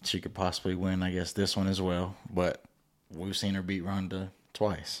she could possibly win, I guess, this one as well. But we've seen her beat Ronda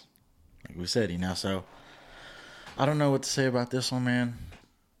twice, like we said, so I don't know what to say about this one, man.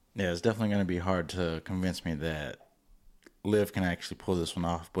 Yeah, it's definitely going to be hard to convince me that Liv can actually pull this one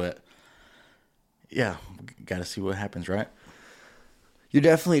off. But yeah, got to see what happens, right? You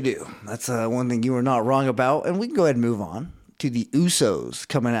definitely do. That's one thing you were not wrong about. And we can go ahead and move on to the Usos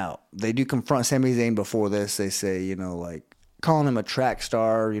coming out. They do confront Sami Zayn before this. They say, calling him a track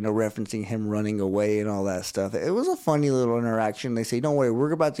star, referencing him running away and all that stuff. It was a funny little interaction. They say, don't worry,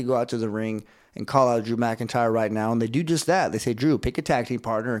 we're about to go out to the ring and call out Drew McIntyre right now. And they do just that. They say, Drew, pick a tag team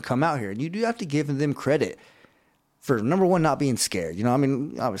partner and come out here. And you do have to give them credit for, number one, not being scared.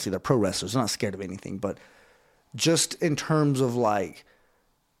 Obviously they're pro wrestlers. They're not scared of anything. But just in terms of,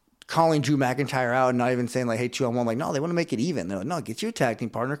 calling Drew McIntyre out and not even saying, hey, 2-on-1. No, they want to make it even. They're like, no, get your tag team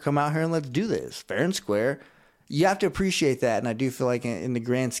partner. Come out here and let's do this. Fair and square. You have to appreciate that, and I do feel like in the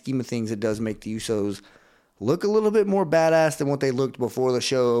grand scheme of things, it does make the Usos look a little bit more badass than what they looked before the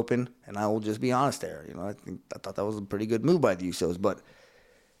show opened, and I will just be honest there. I thought that was a pretty good move by the Usos, but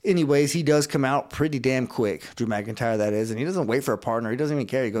anyways, he does come out pretty damn quick, Drew McIntyre that is, and he doesn't wait for a partner. He doesn't even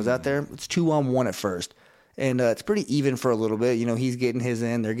care. He goes out there. It's 2-on-1 at first, and it's pretty even for a little bit. He's getting his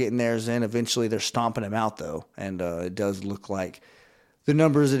in. They're getting theirs in. Eventually, they're stomping him out, though, and it does look like the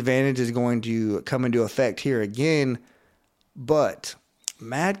numbers advantage is going to come into effect here again, but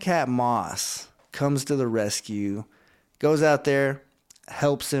Madcap Moss comes to the rescue, goes out there,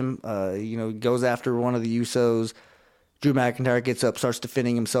 helps him, goes after one of the Usos. Drew McIntyre gets up, starts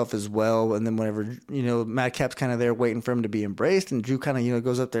defending himself as well, and then whenever, Madcap's kind of there waiting for him to be embraced, and Drew kind of,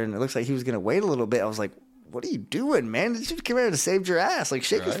 goes up there, and it looks like he was going to wait a little bit. I was like, what are you doing, man? Did you come here to save your ass?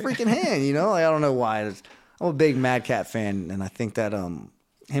 Shake his freaking hand, I don't know why. I'm a big Madcap fan, and I think that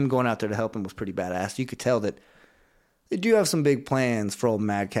him going out there to help him was pretty badass. You could tell that they do have some big plans for old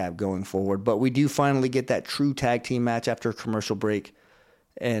Madcap going forward, but we do finally get that true tag team match after a commercial break.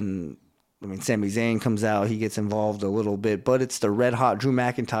 And, Sami Zayn comes out. He gets involved a little bit, but it's the red-hot Drew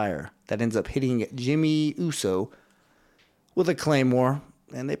McIntyre that ends up hitting Jimmy Uso with a Claymore,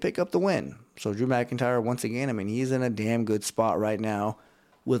 and they pick up the win. So Drew McIntyre, once again, he's in a damn good spot right now,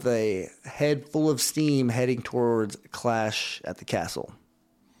 with a head full of steam heading towards Clash at the Castle.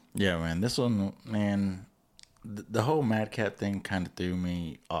 Yeah, man. This one, man, the whole Madcap thing kind of threw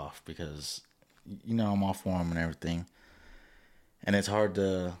me off because, I'm all for him and everything. And it's hard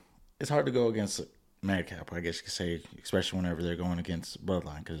to go against Madcap, I guess you could say, especially whenever they're going against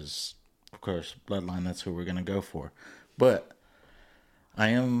Bloodline because, of course, Bloodline, that's who we're going to go for. But I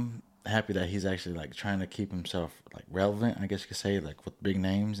am happy that he's actually trying to keep himself relevant, I guess you could say, with big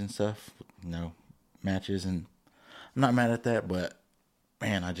names and stuff, matches, and I'm not mad at that, but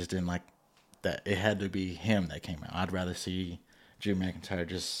man, I just didn't like that it had to be him that came out. I'd rather see Drew McIntyre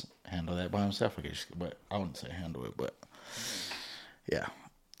just handle that by himself, I guess, but I wouldn't say handle it, but yeah,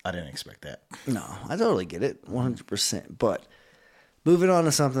 I didn't expect that. No, I totally get it, 100%, but moving on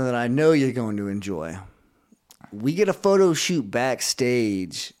to something that I know you're going to enjoy. We get a photo shoot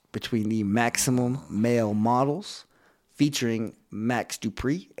backstage between the Maximum Male Models, featuring Max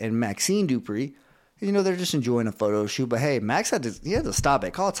Dupree and Maxine Dupree. They're just enjoying a photo shoot, but hey, Max had to stop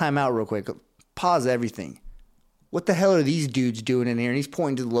it. Call a timeout real quick. Pause everything. What the hell are these dudes doing in here? And he's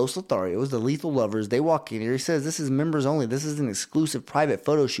pointing to the Los Lotharios, the Lethal Lovers. They walk in here. He says, this is members only. This is an exclusive private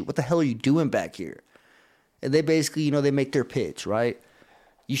photo shoot. What the hell are you doing back here? And they basically, they make their pitch, right?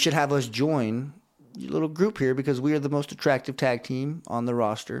 You should have us join your little group here because we are the most attractive tag team on the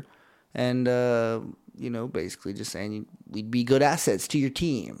roster. And, basically just saying we'd be good assets to your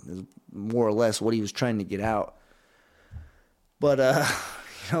team is more or less what he was trying to get out. But,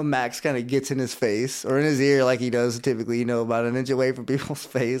 Max kind of gets in his face or in his ear like he does typically, about an inch away from people's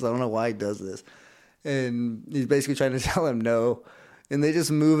face. I don't know why he does this. And he's basically trying to tell him no. And they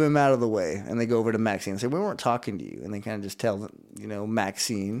just move him out of the way. And they go over to Maxine and say, we weren't talking to you. And they kind of just tell,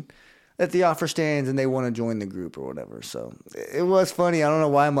 Maxine that the offer stands and they want to join the group or whatever. So it was funny. I don't know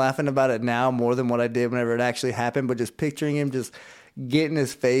why I'm laughing about it now more than what I did whenever it actually happened, but just picturing him just getting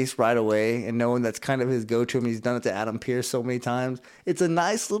his face right away and knowing that's kind of his go-to. He's done it to Adam Pearce so many times. It's a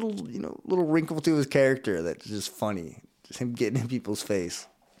nice little, little wrinkle to his character that's just funny. Just him getting in people's face.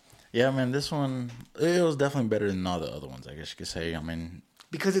 Yeah, man, this one, it was definitely better than all the other ones, I guess you could say.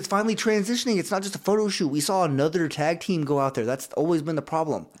 Because it's finally transitioning. It's not just a photo shoot. We saw another tag team go out there. That's always been the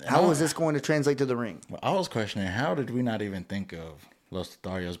problem. How is this going to translate to the ring? Well, I was questioning, how did we not even think of Los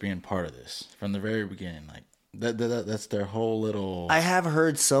Lotharios being part of this from the very beginning? That's their whole little... I have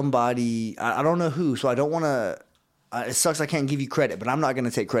heard somebody, I don't know who, so I don't want to... it sucks I can't give you credit, but I'm not going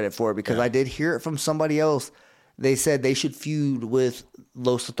to take credit for it because I did hear it from somebody else. They said they should feud with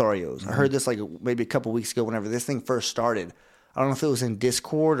Los Lotharios. Mm-hmm. I heard this maybe a couple weeks ago whenever this thing first started. I don't know if it was in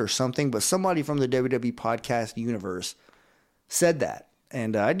Discord or something, but somebody from the WWE podcast universe said that.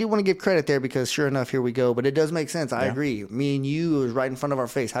 And I do want to give credit there because sure enough, here we go. But it does make sense. I agree. Me and you, it was right in front of our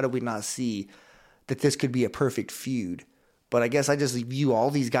face. How did we not see that this could be a perfect feud? But I guess I just view all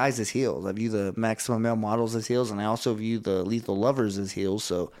these guys as heels. I view the Maximum Male Models as heels, and I also view the Lethal Lovers as heels.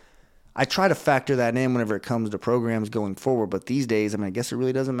 So I try to factor that in whenever it comes to programs going forward. But these days, I mean, I guess it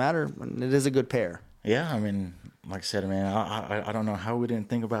really doesn't matter. It is a good pair. Yeah, I mean, like I said, man, I don't know how we didn't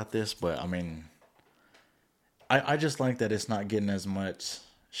think about this, but I mean, I just like that it's not getting as much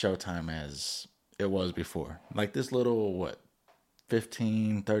showtime as it was before. Like this little,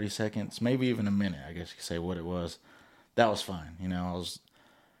 15, 30 seconds, maybe even a minute, I guess you could say what it was. That was fine. You know,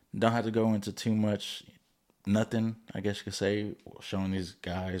 don't have to go into too much, nothing, I guess you could say, showing these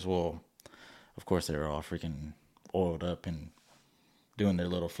guys. Well, of course, they were all freaking oiled up and doing their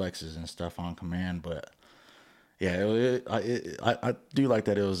little flexes and stuff on command. But yeah, I do like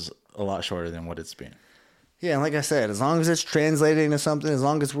that it was a lot shorter than what it's been. Yeah, and like I said, as long as it's translating into something, as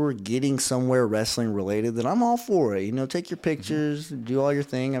long as we're getting somewhere wrestling related, then I'm all for it. You know, take your pictures, do all your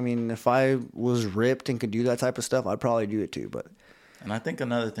thing. I mean, if I was ripped and could do that type of stuff, I'd probably do it too. And I think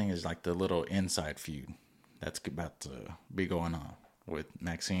another thing is like the little inside feud that's about to be going on with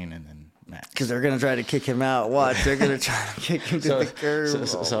Maxine and then Max. Because they're going to try to kick him out. Watch, they're going to try to kick him to the curb.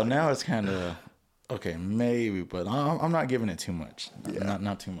 So now it's kind of, okay, maybe, but I'm not giving it too much. Yeah.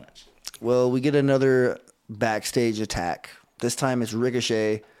 Not too much. Well, we get another backstage attack. This time it's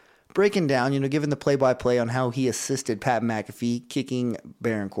Ricochet breaking down, giving the play-by-play on how he assisted Pat McAfee kicking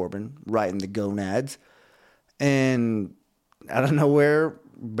Baron Corbin right in the gonads. And out of nowhere,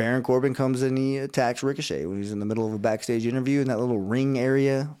 Baron Corbin comes and he attacks Ricochet when he's in the middle of a backstage interview in that little ring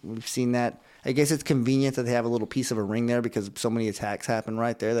area. We've seen that. I guess it's convenient that they have a little piece of a ring there because so many attacks happen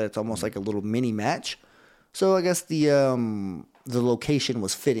right there that it's almost like a little mini match. So I guess the location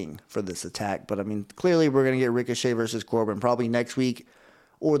was fitting for this attack. But, I mean, clearly we're going to get Ricochet versus Corbin probably next week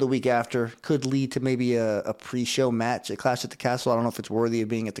or the week after. Could lead to maybe a pre-show match at Clash at the Castle. I don't know if it's worthy of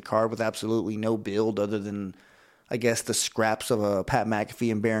being at the card with absolutely no build other than, I guess, the scraps of a Pat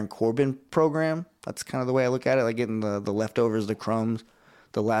McAfee and Baron Corbin program. That's kind of the way I look at it, like getting the leftovers, the crumbs,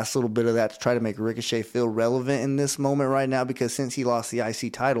 the last little bit of that to try to make Ricochet feel relevant in this moment right now because since he lost the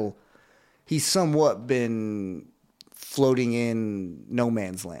IC title, he's somewhat been floating in no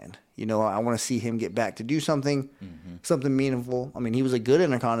man's land. I want to see him get back to do something, something meaningful. I mean, he was a good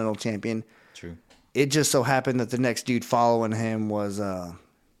Intercontinental Champion. True. It just so happened that the next dude following him was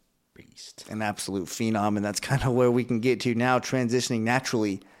Beast. An absolute phenom, and that's kind of where we can get to now, transitioning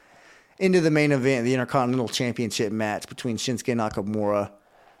naturally into the main event, the Intercontinental Championship match between Shinsuke Nakamura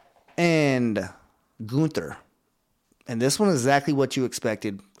and Gunther. And this one is exactly what you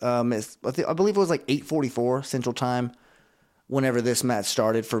expected. I believe it was like 8:44 Central Time whenever this match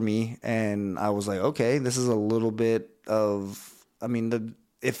started for me. And I was like, okay, this is a little bit of,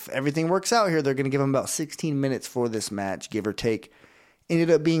 if everything works out here, they're going to give him about 16 minutes for this match, give or take.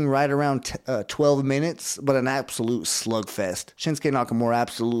 Ended up being right around 12 minutes, but an absolute slugfest. Shinsuke Nakamura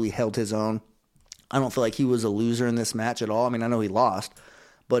absolutely held his own. I don't feel like he was a loser in this match at all. I mean, I know he lost,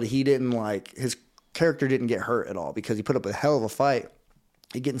 but he didn't his character didn't get hurt at all because he put up a hell of a fight.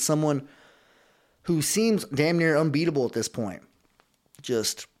 You're getting someone who seems damn near unbeatable at this point.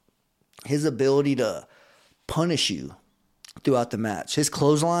 Just his ability to punish you throughout the match. His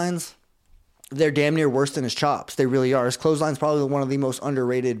clotheslines, they're damn near worse than his chops. They really are. His clothesline's probably one of the most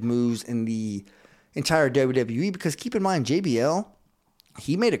underrated moves in the entire WWE because keep in mind, JBL,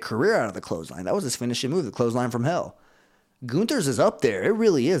 he made a career out of the clothesline. That was his finishing move, the clothesline from hell. Gunther's is up there. It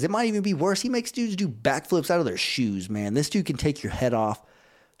really is. It might even be worse. He makes dudes do backflips out of their shoes, man. This dude can take your head off.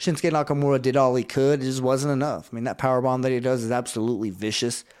 Shinsuke Nakamura did all he could. It just wasn't enough. I mean, that powerbomb that he does is absolutely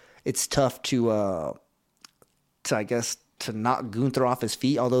vicious. It's tough to knock Gunther off his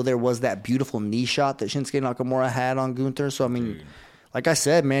feet, although there was that beautiful knee shot that Shinsuke Nakamura had on Gunther. So, I mean, like I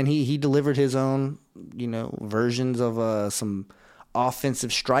said, man, he delivered his own, versions of some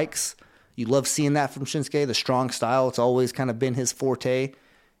offensive strikes. You love seeing that from Shinsuke, the strong style. It's always kind of been his forte.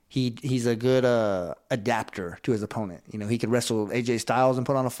 He's a good adapter to his opponent. He could wrestle AJ Styles and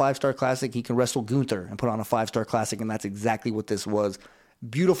put on a 5-star classic. He can wrestle Gunther and put on a 5-star classic, and that's exactly what this was.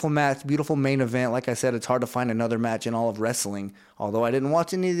 Beautiful match, beautiful main event. Like I said, it's hard to find another match in all of wrestling, although I didn't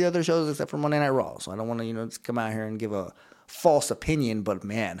watch any of the other shows except for Monday Night Raw, so I don't want to just come out here and give a false opinion, but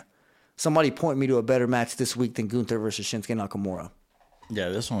man, somebody point me to a better match this week than Gunther versus Shinsuke Nakamura. Yeah,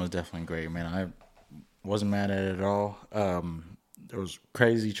 this one was definitely great, man. I wasn't mad at it at all. There was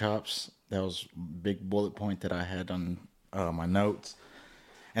crazy chops. That was a big bullet point that I had on my notes.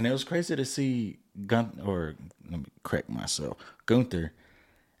 And it was crazy to see let me correct myself, Gunther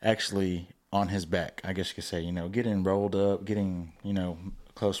actually on his back, I guess you could say, getting rolled up, getting,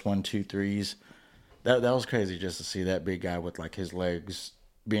 close 1, 2, 3s. That was crazy just to see that big guy with his legs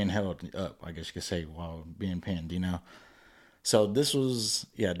being held up, I guess you could say, while being pinned, So this was,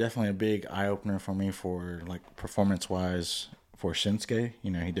 definitely a big eye-opener for me for, performance-wise for Shinsuke.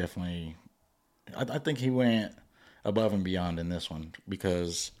 You know, he definitely, I think he went above and beyond in this one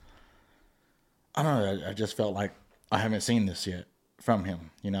because, I don't know, I just felt like I haven't seen this yet from him.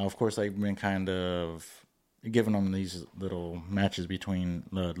 You know, of course, they've been kind of giving him these little matches between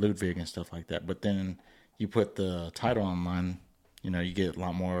Ludwig and stuff like that. But then you put the title online, you know, you get a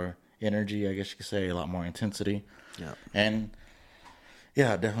lot more energy, I guess you could say, a lot more intensity. Yeah. And,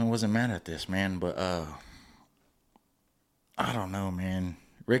 yeah, I definitely wasn't mad at this, man. But, I don't know, man.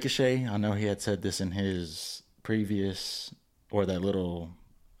 Ricochet, I know he had said this in his previous, or that little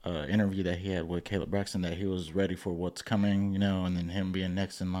interview that he had with Caleb Braxton, that he was ready for what's coming, you know, and then him being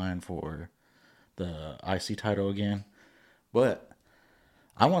next in line for the IC title again. But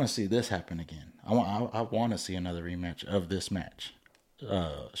I want to see this happen again. I want to see another rematch of this match,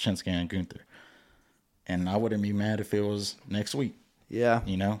 Shinsuke and Gunther. And I wouldn't be mad if it was next week. Yeah.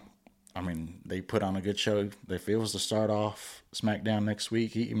 You know? I mean, they put on a good show. If it was to start off SmackDown next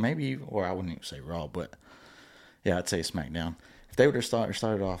week, maybe, or I wouldn't even say Raw, but yeah, I'd say SmackDown. If they would have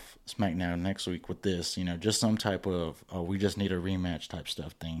started off SmackDown next week with this, you know, just some type of, we just need a rematch type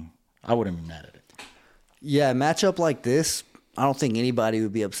stuff thing, I wouldn't be mad at it. Yeah, a matchup like this, I don't think anybody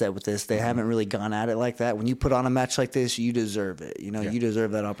would be upset with this. They haven't really gone at it like that. When you put on a match like this, you deserve it. You know, you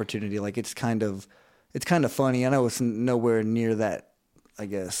deserve that opportunity. Like, it's kind of funny. I know it's nowhere near that, I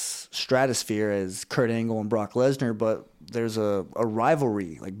guess, stratosphere as Kurt Angle and Brock Lesnar, but there's a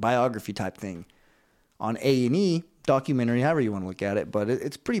rivalry, like biography type thing on A&E, documentary, however you want to look at it, but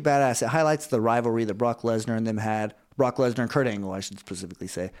it's pretty badass. It highlights the rivalry that Brock Lesnar and them had, Brock Lesnar and Kurt Angle, I should specifically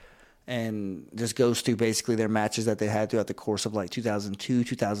say, and just goes through basically their matches that they had throughout the course of like 2002,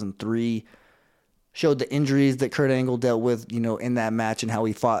 2003, showed the injuries that Kurt Angle dealt with, you know, in that match and how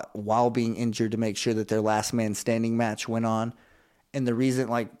he fought while being injured to make sure that their last man standing match went on. And the reason,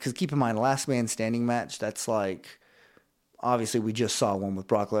 like, because keep in mind, last man standing match, that's like, obviously we just saw one with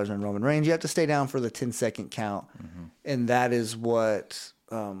Brock Lesnar and Roman Reigns. You have to stay down for the 10-second count. Mm-hmm. And that is what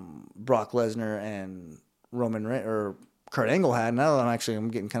Brock Lesnar and Roman Reigns, or Kurt Angle had. Now I'm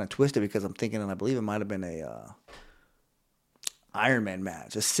getting kind of twisted because I'm thinking, and I believe it might have been a Iron Man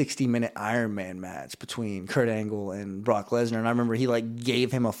match, a 60-minute Iron Man match between Kurt Angle and Brock Lesnar. And I remember he, like,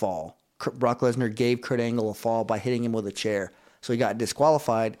 gave him a fall. Brock Lesnar gave Kurt Angle a fall by hitting him with a chair. So he got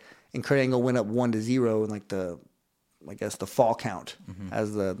disqualified, and Kurt Angle went up 1-0 in like the fall count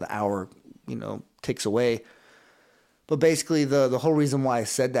as the hour, you know, ticks away. But basically, the whole reason why I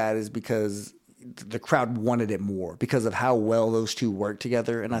said that is because the crowd wanted it more because of how well those two work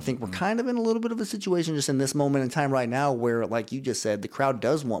together. And I think we're kind of in a little bit of a situation just in this moment in time right now where, like you just said, the crowd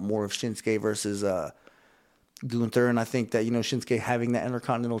does want more of Shinsuke versus Gunther. And I think that, you know, Shinsuke having that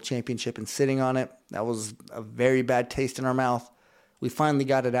Intercontinental Championship and sitting on it, that was a very bad taste in our mouth. We finally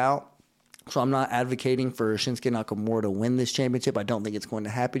got it out. So I'm not advocating for Shinsuke Nakamura to win this championship. I don't think it's going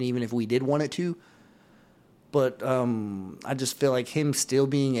to happen, even if we did want it to. But I just feel like him still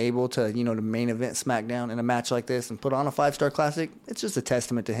being able to, you know, to main event SmackDown in a match like this and put on a 5-star classic, it's just a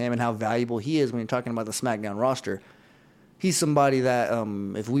testament to him and how valuable he is when you're talking about the SmackDown roster. He's somebody that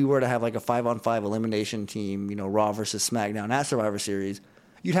if we were to have like a 5-on-5 elimination team, you know, Raw versus SmackDown at Survivor Series,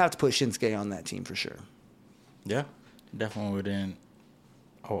 you'd have to put Shinsuke on that team for sure. Yeah, definitely wouldn't.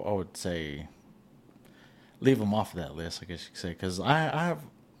 I would say leave him off of that list, I guess you could say, because I have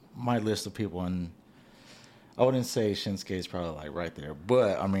my list of people, and I wouldn't say Shinsuke is probably like right there.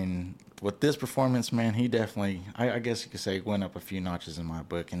 But, I mean, with this performance, man, he definitely, I guess you could say, went up a few notches in my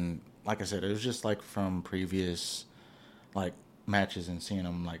book. And like I said, it was just like from previous like matches and seeing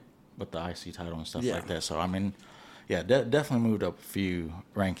him like with the IC title and stuff like that. So, I mean, yeah, definitely moved up a few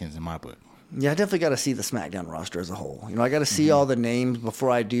rankings in my book. Yeah, I definitely got to see the SmackDown roster as a whole. You know, I got to see all the names before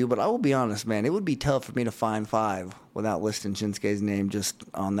I do, but I will be honest, man, it would be tough for me to find 5 without listing Shinsuke's name just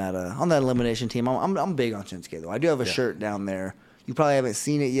on that elimination team. I'm big on Shinsuke, though. I do have a shirt down there. You probably haven't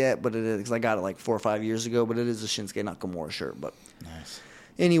seen it yet, but it is, because I got it like 4 or 5 years ago, but it is a Shinsuke Nakamura shirt. But nice.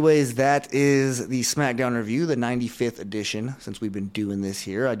 Anyways, that is the SmackDown review, the 95th edition, since we've been doing this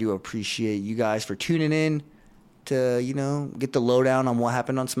here. I do appreciate you guys for tuning in to, you know, get the lowdown on what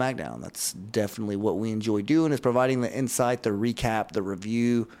happened on SmackDown. That's definitely what we enjoy doing, is providing the insight, the recap, the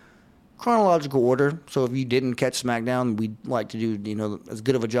review, chronological order. So if you didn't catch SmackDown, we'd like to do, you know, as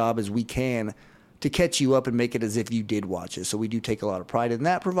good of a job as we can to catch you up and make it as if you did watch it. So we do take a lot of pride in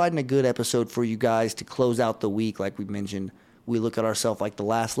that, providing a good episode for you guys to close out the week. Like we mentioned, we look at ourselves like the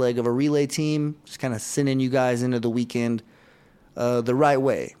last leg of a relay team, just kind of sending you guys into the weekend the right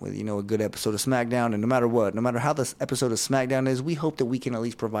way with, you know, a good episode of SmackDown. And no matter what, no matter how this episode of SmackDown is, we hope that we can at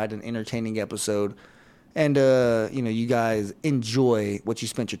least provide an entertaining episode and you guys enjoy what you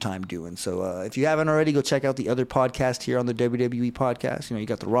spent your time doing. So if you haven't already, go check out the other podcast here on the WWE podcast. You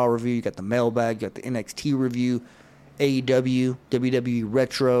got the Raw review, you got the mailbag, you got the NXT review, AEW, WWE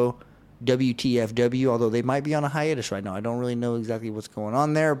Retro, WTFW, although they might be on a hiatus right now. I don't really know exactly what's going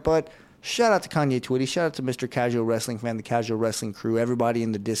on there, but shout out to Kanye Twitty, shout out to Mr. Casual Wrestling Fan, the Casual Wrestling crew, everybody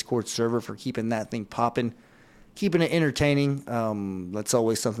in the Discord server for keeping that thing popping, keeping it entertaining. That's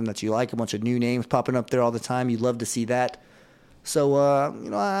always something that you like, a bunch of new names popping up there all the time. You love to see that. So,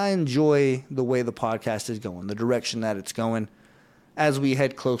 I enjoy the way the podcast is going, the direction that it's going. As we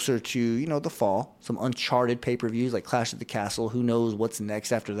head closer to, the fall, some uncharted pay-per-views like Clash at the Castle. Who knows what's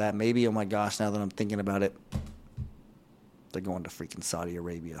next after that? Maybe, oh my gosh, now that I'm thinking about it, they're going to freaking Saudi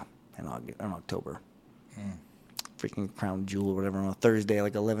Arabia in October. Freaking Crown Jewel or whatever on a Thursday,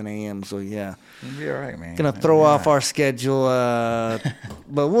 like 11 a.m. So, yeah. You'll be all right, man. Gonna throw off our schedule,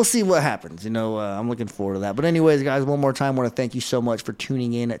 but we'll see what happens. I'm looking forward to that. But anyways, guys, one more time, I want to thank you so much for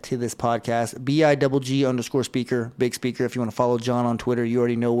tuning in to this podcast. BIGG_speaker, big speaker. If you want to follow John on Twitter, you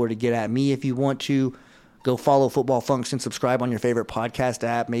already know where to get at me. If you want to, go follow Football Function, subscribe on your favorite podcast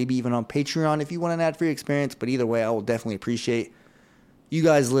app, maybe even on Patreon if you want an ad-free experience. But either way, I will definitely appreciate you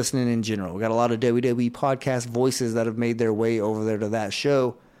guys listening in general. We got a lot of WWE podcast voices that have made their way over there to that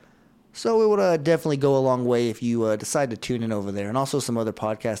show. So it would definitely go a long way if you decide to tune in over there. And also some other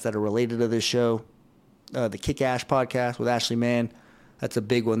podcasts that are related to this show. The Kick Ash podcast with Ashley Mann. That's a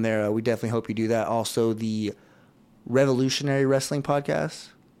big one there. We definitely hope you do that. Also the Revolutionary Wrestling podcast.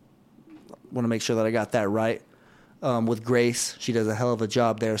 Want to make sure that I got that right. With Grace. She does a hell of a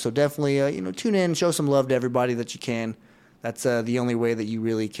job there. So definitely, tune in, show some love to everybody that you can. That's the only way that you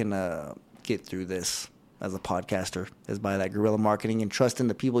really can get through this as a podcaster, is by that guerrilla marketing and trusting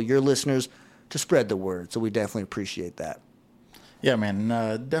the people, your listeners, to spread the word. So we definitely appreciate that. Yeah, man.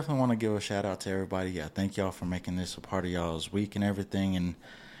 Definitely want to give a shout out to everybody. Yeah, thank y'all for making this a part of y'all's week and everything. And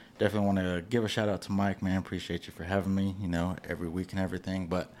definitely want to give a shout out to Mike, man. Appreciate you for having me, every week and everything.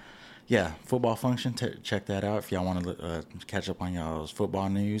 But yeah, Football Function, check that out if y'all want to catch up on y'all's football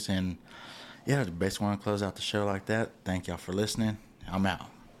news. And yeah, basically want to close out the show like that. Thank y'all for listening. I'm out.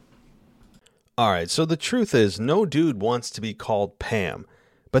 All right, so the truth is, no dude wants to be called Pam.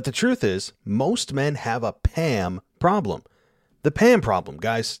 But the truth is, most men have a Pam problem. The Pam problem,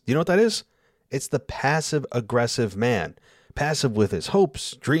 guys, you know what that is? It's the passive-aggressive man. Passive with his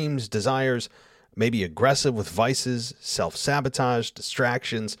hopes, dreams, desires, maybe aggressive with vices, self-sabotage,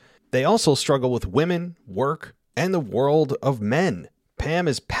 distractions. They also struggle with women, work, and the world of men. Pam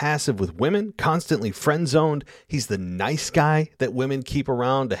is passive with women, constantly friend-zoned. He's the nice guy that women keep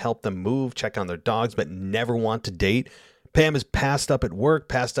around to help them move, check on their dogs, but never want to date. Pam is passed up at work,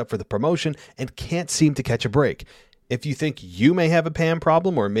 passed up for the promotion, and can't seem to catch a break. If you think you may have a Pam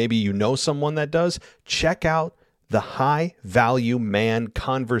problem, or maybe you know someone that does, check out the High Value Man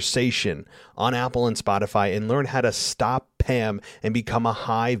Conversation on Apple and Spotify and learn how to stop Pam and become a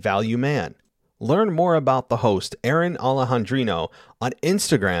high value man. Learn more about the host, Aaron Alejandrino, on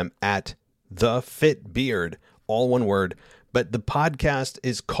Instagram at TheFitBeard, all one word. But the podcast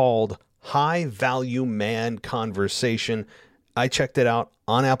is called High Value Man Conversation. I checked it out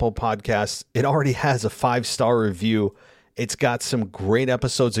on Apple Podcasts. It already has a 5-star review. It's got some great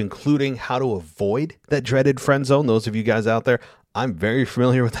episodes, including how to avoid that dreaded friend zone. Those of you guys out there, I'm very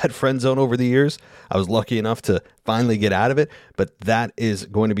familiar with that friend zone over the years. I was lucky enough to finally get out of it, but that is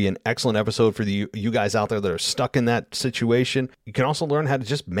going to be an excellent episode for you guys out there that are stuck in that situation. You can also learn how to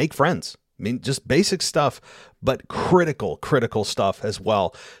just make friends. I mean, just basic stuff, but critical stuff as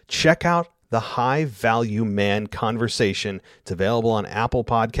well. Check out the High Value Man Conversation. It's available on Apple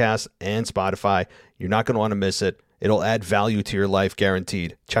Podcasts and Spotify. You're not going to want to miss it. It'll add value to your life,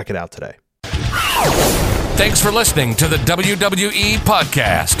 guaranteed. Check it out today. Thanks for listening to the WWE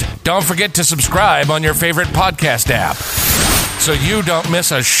Podcast. Don't forget to subscribe on your favorite podcast app so you don't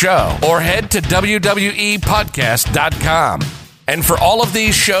miss a show, or head to WWEpodcast.com. And for all of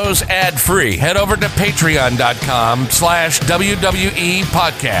these shows ad-free, head over to patreon.com/WWE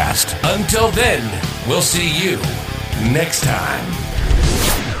Podcast. Until then, we'll see you next time.